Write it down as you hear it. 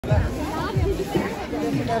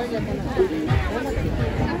तो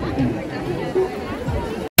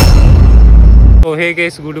hey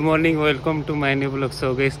guys, good morning, welcome to my new blog.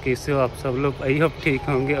 So guys, कैसे हो आप सब लोग? आई होप ठीक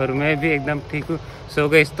होंगे और मैं भी एकदम ठीक हूँ। सो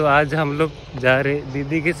गाइस, तो आज हम लोग जा रहे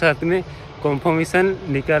दीदी के साथ में कॉन्फर्मेशन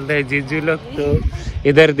निकाल रहे जीजू लोग। तो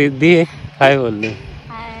इधर दीदी है, हाय बोल रहे।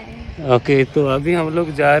 ओके, तो अभी हम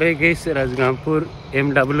लोग जा रहे गाइस राजगांगपुर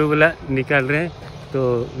NW वाला निकाल रहे हैं, तो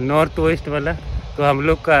नॉर्थ वेस्ट वाला। तो हम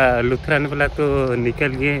लोग का लुथरान वाला तो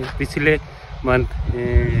निकल गए पिछले मंथ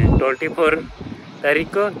 24 तारीख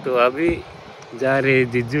को। तो अभी जा रहे,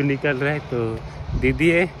 जीजू निकल रहे हैं, तो दीदी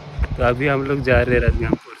है। तो अभी हम लोग जा रहे हैं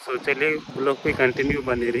राजगांगपुर। सो चलिए ब्लॉग पे कंटिन्यू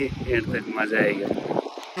बने रही, एंड तक मजा आएगा।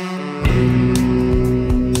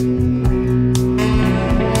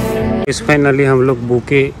 इस फाइनली हम लोग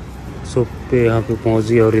बुके शॉप पे यहाँ पे पहुँच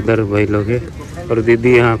गए और इधर भाई लोग है और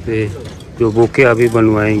दीदी यहाँ पे जो बुके अभी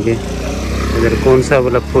बनवाएंगे। इधर कौन सा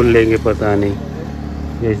वाला फूल लेंगे पता नहीं,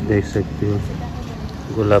 ये देख सकते हो,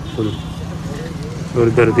 गुलाब फूल। और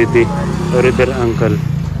इधर दीदी और इधर अंकल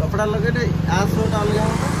कपड़ा लगे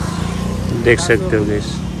देख सकते हो गैस।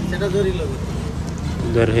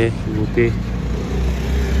 इधर है बुके,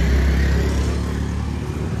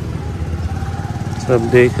 सब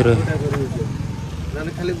देख रहे।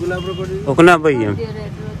 ओकना भैया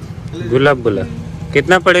गुलाब बोला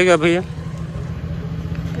कितना पड़ेगा भैया?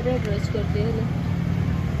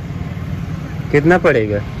 कितना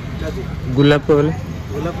पड़ेगा गुलाब का बोले?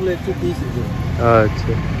 गुलाब 130 रुपये।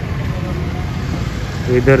 अच्छा,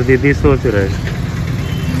 इधर दीदी सोच रहे हैं,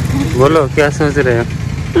 बोलो क्या सोच रहे हैं?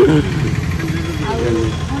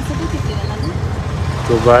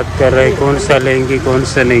 तो बात कर रहे हैं कौन सा लेंगे कौन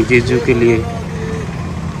सा नहीं जीजू के लिए।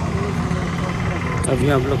 अभी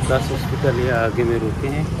हम लोग दास हॉस्पिटल या आगे में रुके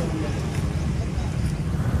हैं,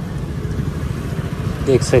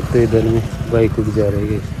 देख सकते हो। इधर में बाइक उठ जा रही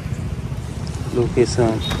है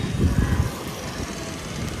लोकेशन।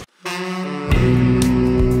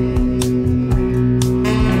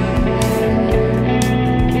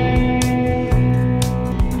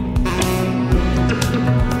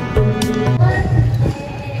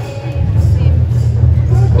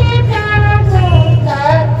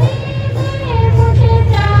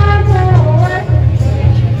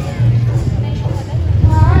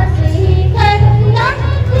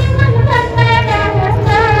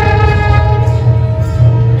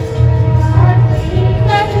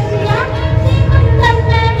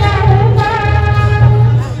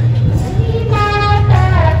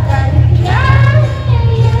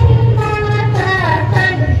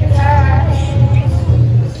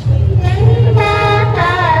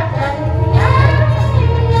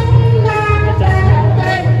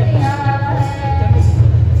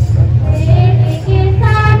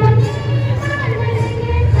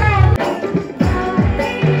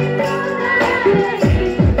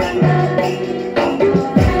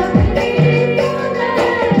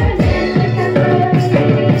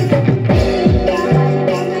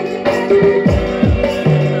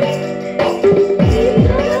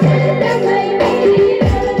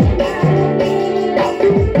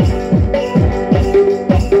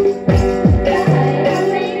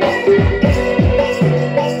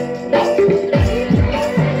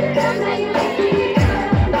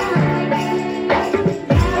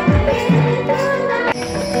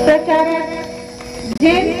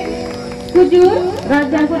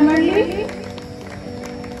 राजगांगपुर मंडली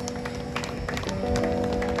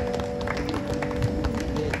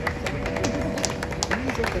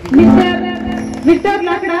मिस्टर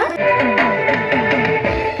लाकड़ा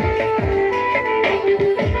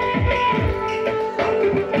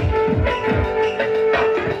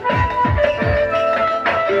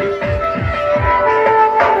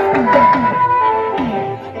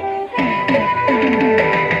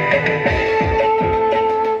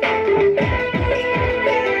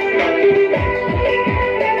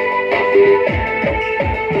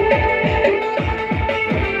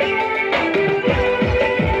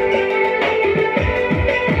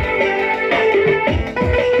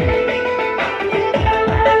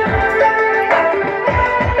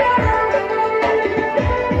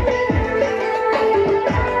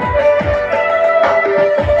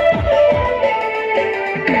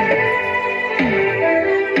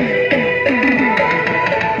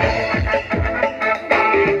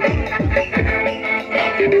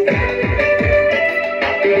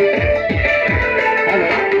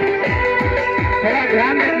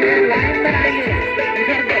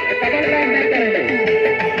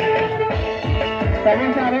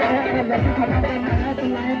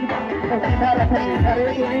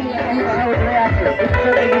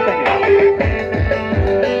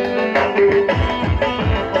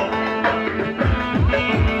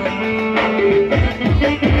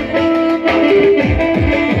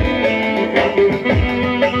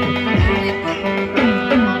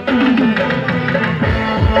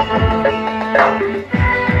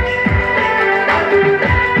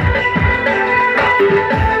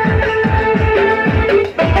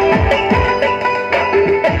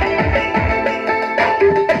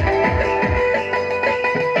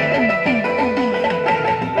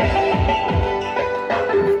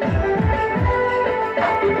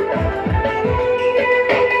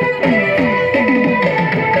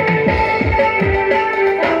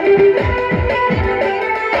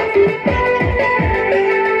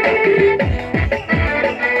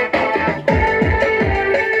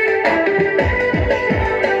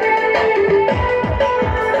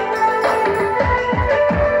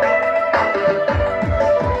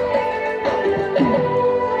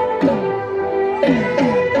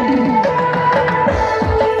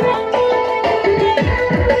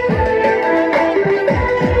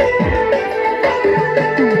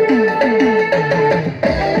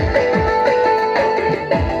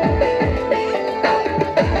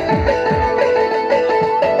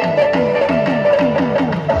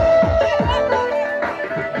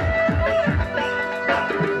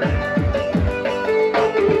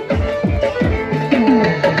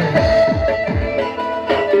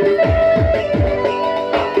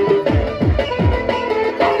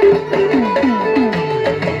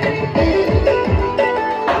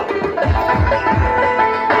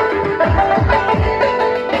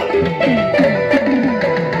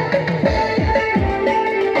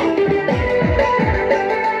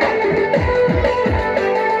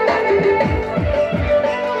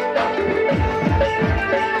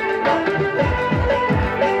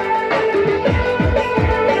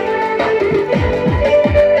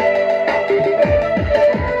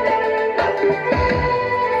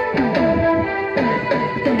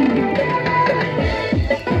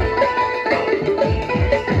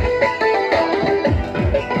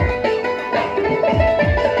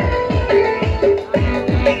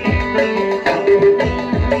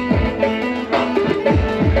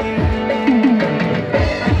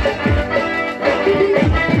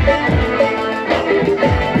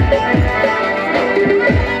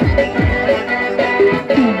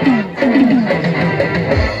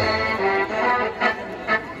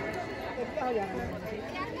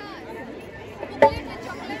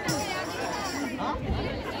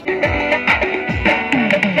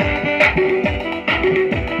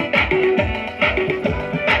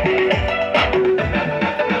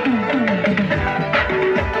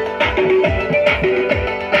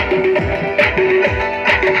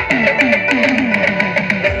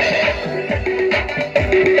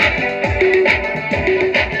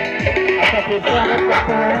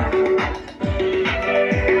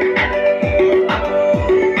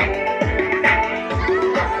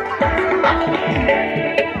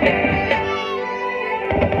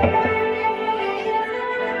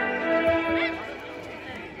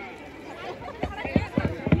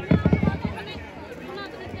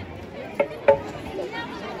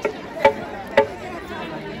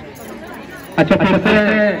अच्छा, फिर से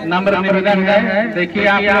नंबर निवेदन है, देखिए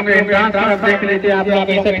आप लोग एंट्रांस तरफ देख लीजिए, आप लोग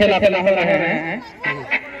ऐसे ठेला ठेला हो रहे हैं।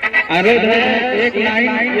 अनुरोध है एक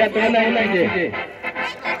लाइन या 2 लाइन लीजिए।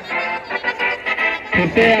 फिर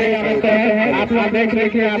से आप लोग देख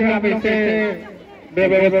लीजिए, आप लोग ऐसे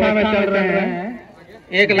व्यवस्था में चल रहे हैं,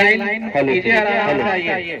 एक लाइन कीजिए, आराम से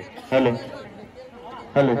आइए। हेलो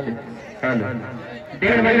हेलो हेलो,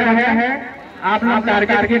 1:30 बजे है, आप लोग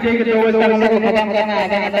टारगेट कीजिए कि 2 बजे तक हम लोग को खत्म करना,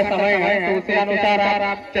 आधा घंटा समय है, तो उसी अनुसार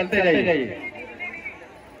आप चलते जाइए।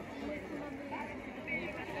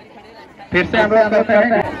 फिर से हम लोग करते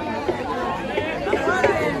हैं।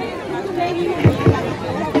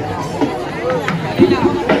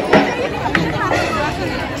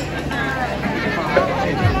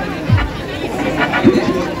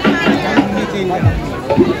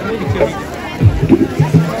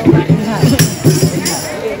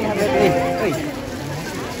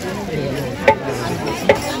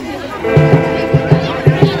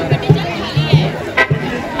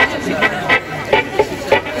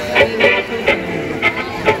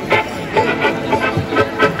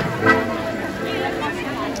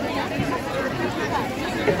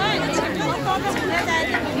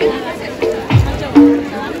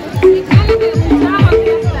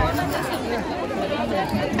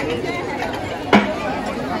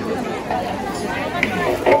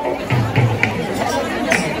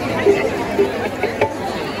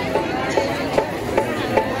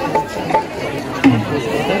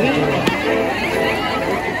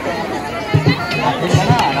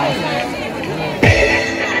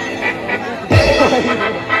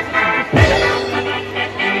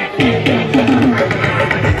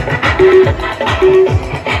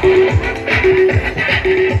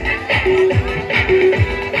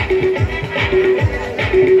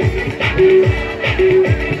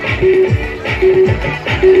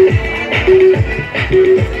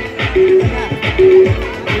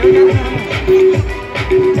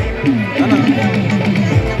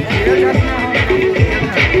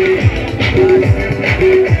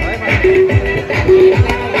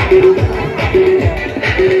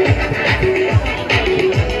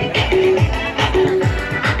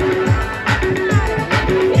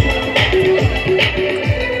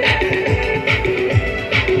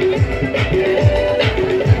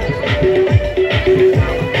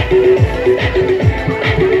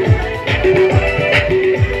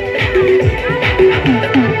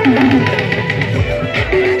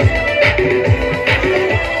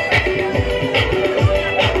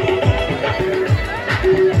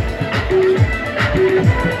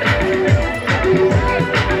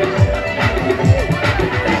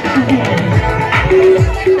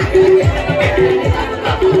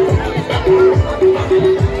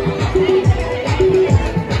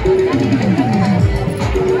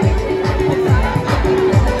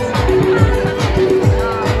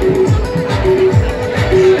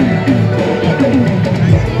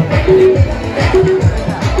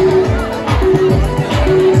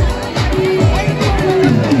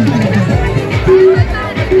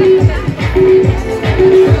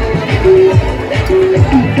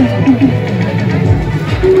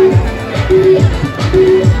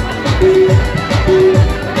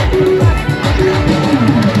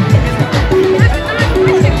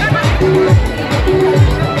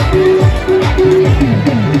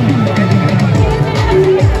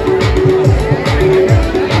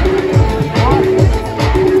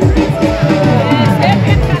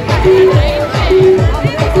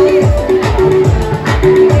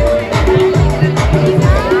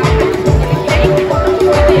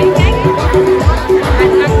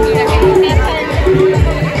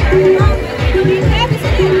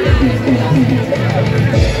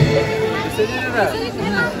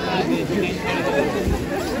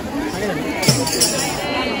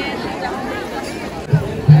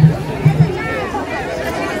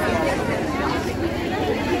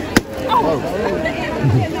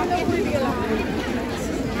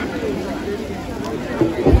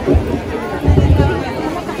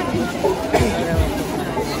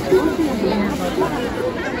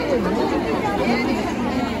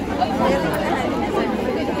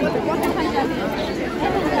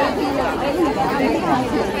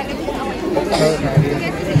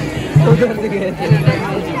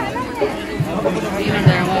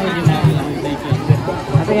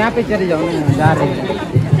 तो यहाँ पे चले जाओ ना, जा रहे हैं।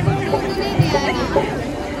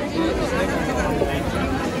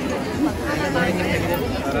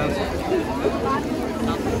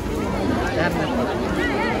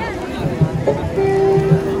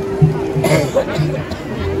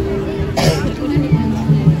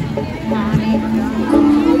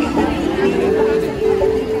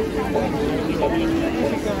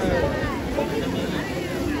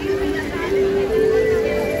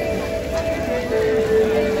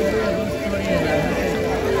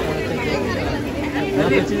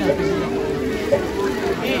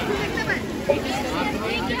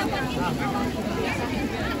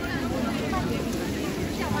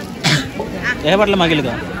 यह बाटला मागेल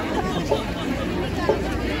का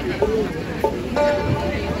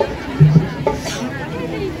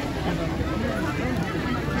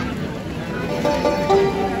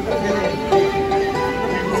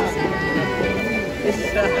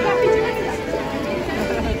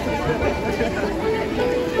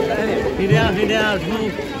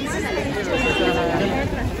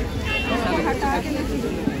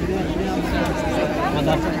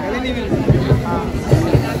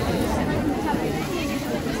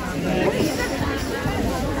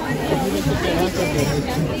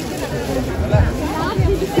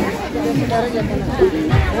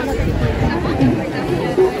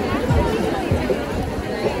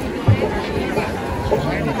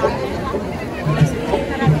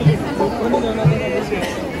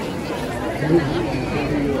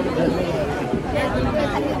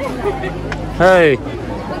है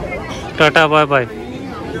टाटा बाय बाय।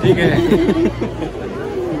 ठीक है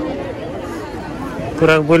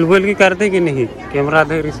पूरा बोल बोल के करते कि नहीं कैमरा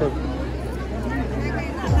दे रही सब।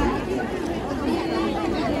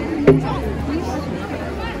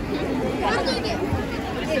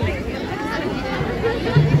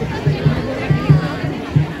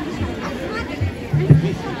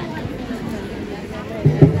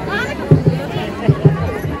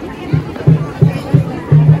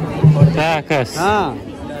 आकाश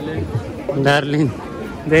डार्लिंग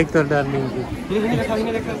देख तो डार्लिंग की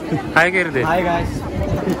हाय कर दे। हाय गाइस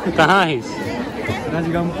कहाँ है?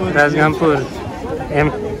 राजगंगपुर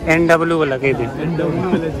N.W वाला कह दे।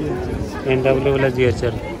 N.W वाला जी।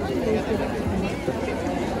 चल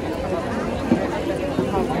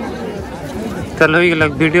चलो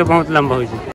वीडियो बहुत लंबा हो जाए।